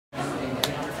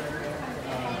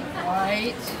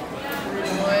white,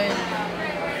 wood.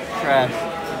 Trash.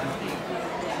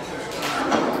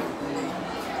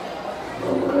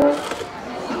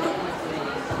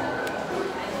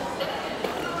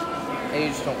 Hey, you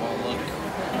just don't want to look.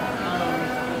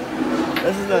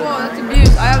 This is Whoa, that's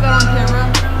abuse. I have that on camera.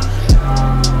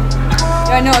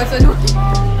 Yeah, I know, it's annoying.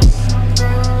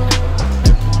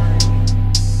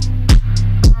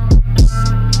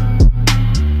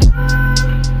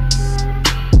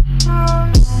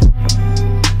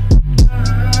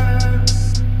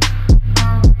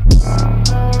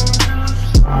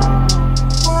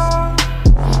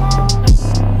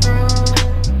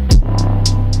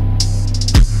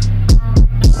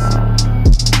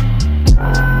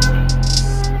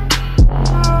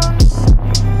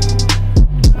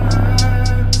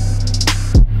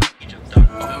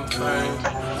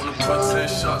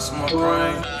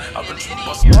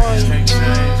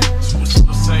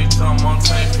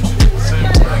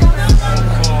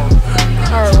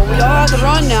 Alright, well, we all have to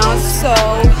run now, so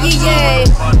yay!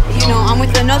 You know, I'm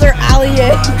with another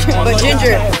alligator, but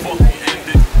Ginger.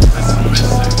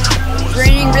 It's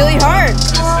raining really hard.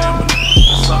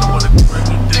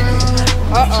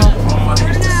 Uh-oh.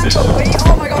 Wait,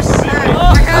 oh my gosh,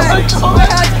 my hat!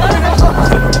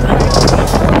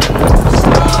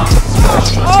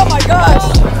 Oh my gosh!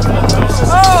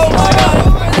 Oh my god!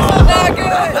 This is not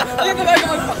good! Look at my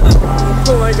phone!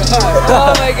 Oh my god.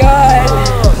 Oh my god!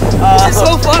 This is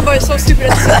so fun, but it's so stupid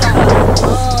at the same time.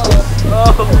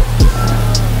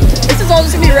 This is all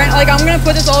just gonna be random. Like, I'm gonna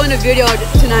put this all in a video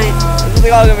tonight. This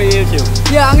is all gonna be YouTube.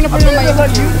 Yeah, I'm gonna put it on my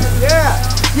YouTube. Yeah.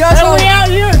 Yeah, so out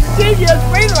here, Stevie, it's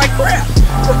raining like crap.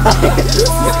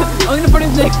 I'm gonna put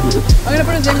his name. I'm gonna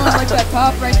put his name on like that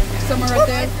top right somewhere right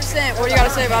there. What do you gotta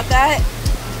say about that?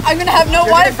 I'm gonna have no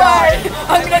Wi-Fi.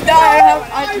 I'm gonna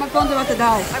die. My phone's about to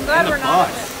die. I'm glad we're not.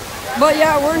 But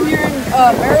yeah, we're here in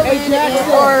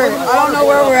Maryland, or I don't know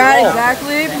where we're at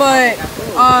exactly, but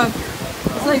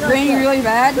it's like raining really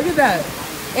bad. Look at that.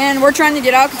 And we're trying to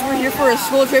get out because we're here for a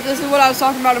school trip. This is what I was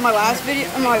talking about in my last video,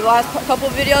 in my last couple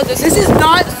of videos. This is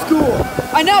not school.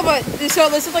 I know, but so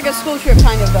this is like a school trip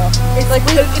kind of though. It's like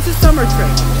It's a summer trip.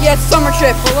 yeah, it's a summer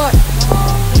trip. But look.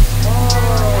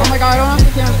 Oh my god, I don't know if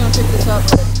the camera's gonna pick this up.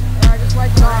 I just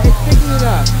wiped it off. It's picking it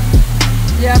up.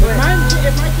 Yeah, but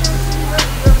If my camera's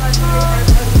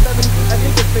I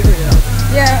think it's figured it out.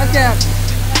 yeah, okay.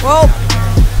 Well,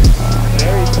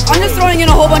 I'm just throwing in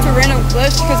a whole bunch of random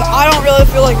clips because I don't really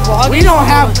feel like vlogging. We don't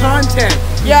have content.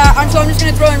 Yeah, so I'm just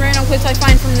gonna throw in random clips I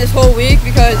find from this whole week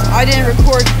because I didn't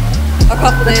record a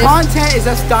couple days. Content is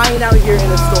us dying out here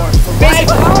in a storm. So Right.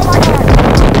 Oh my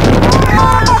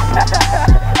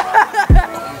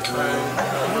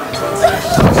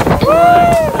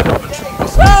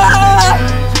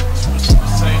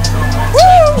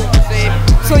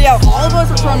So yeah, all of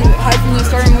us are from hiking the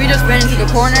storm. We just went into the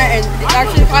corner and it's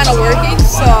actually kind of working.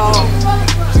 So,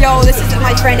 yo, this is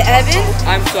my friend Evan.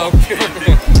 I'm so good.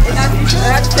 And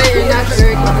that's Peyton, that's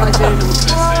Eric,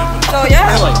 so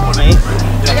yeah.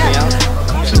 Yeah.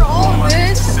 After all of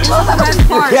this is the best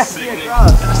part.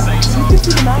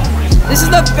 This is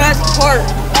the best part,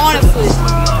 honestly.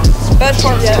 Best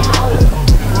part yet.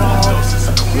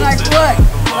 Like, look.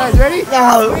 Guys, ready?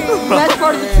 No. Best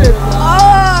part of the trip.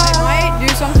 I might do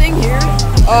something here.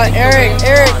 Eric.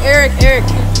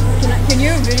 Can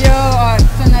you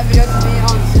send that video to me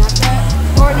on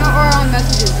Snapchat? Or on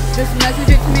messages. Just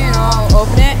message it to me and I'll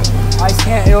open it. I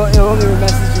can't. It'll only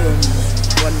message you in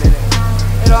 1 minute.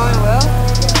 It only will?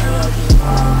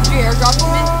 Did you airdrop it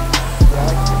to me?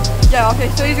 Yeah,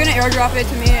 okay, so he's gonna airdrop it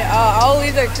to me. I'll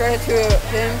leave the credit to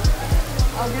him.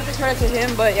 I'll give the credit to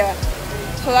him, but yeah.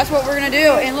 So that's what we're gonna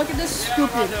do. And look at this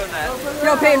stupid.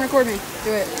 Yo, Peyton, record me.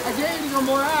 Do it. I dare you to go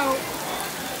more out.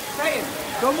 Peyton,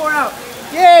 go more out.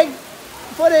 Yay!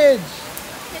 Footage!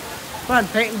 Come on,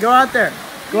 Peyton, go out there.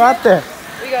 Go out there.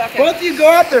 We go, okay. Both of you go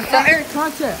out there. Fire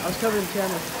content. I was covering the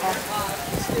camera.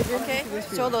 Okay,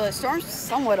 so the storm's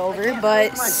somewhat over,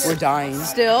 but We're dying.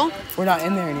 still, We're not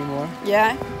in there anymore.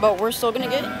 yeah, but we're still gonna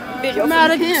get video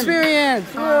Dramatic from him. experience.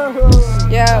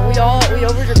 Yeah, we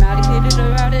over dramaticated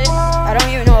about it. I don't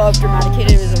even know if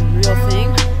dramaticated is a real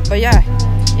thing, but yeah,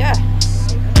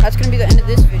 that's gonna be the end of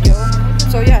this video.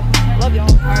 So yeah, love y'all.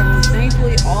 Alright, well,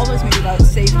 thankfully all of us made it out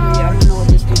safely. I don't know what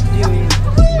this dude's doing,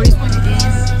 but he's playing a game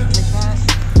like that.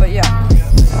 But yeah,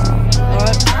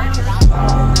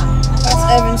 that's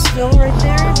Evan still right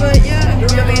there. But yeah, we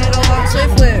made it all out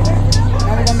safely.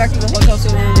 Now we're going back to the hotel so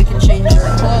then we can change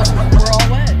our clothes because we're all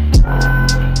wet.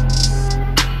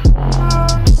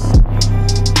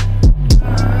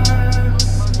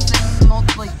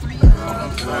 Like 3 of them.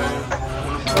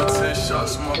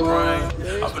 brain.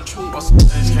 I've been tripping on some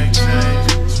things can't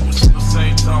change. So the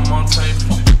same time on tape,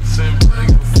 same thing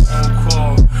before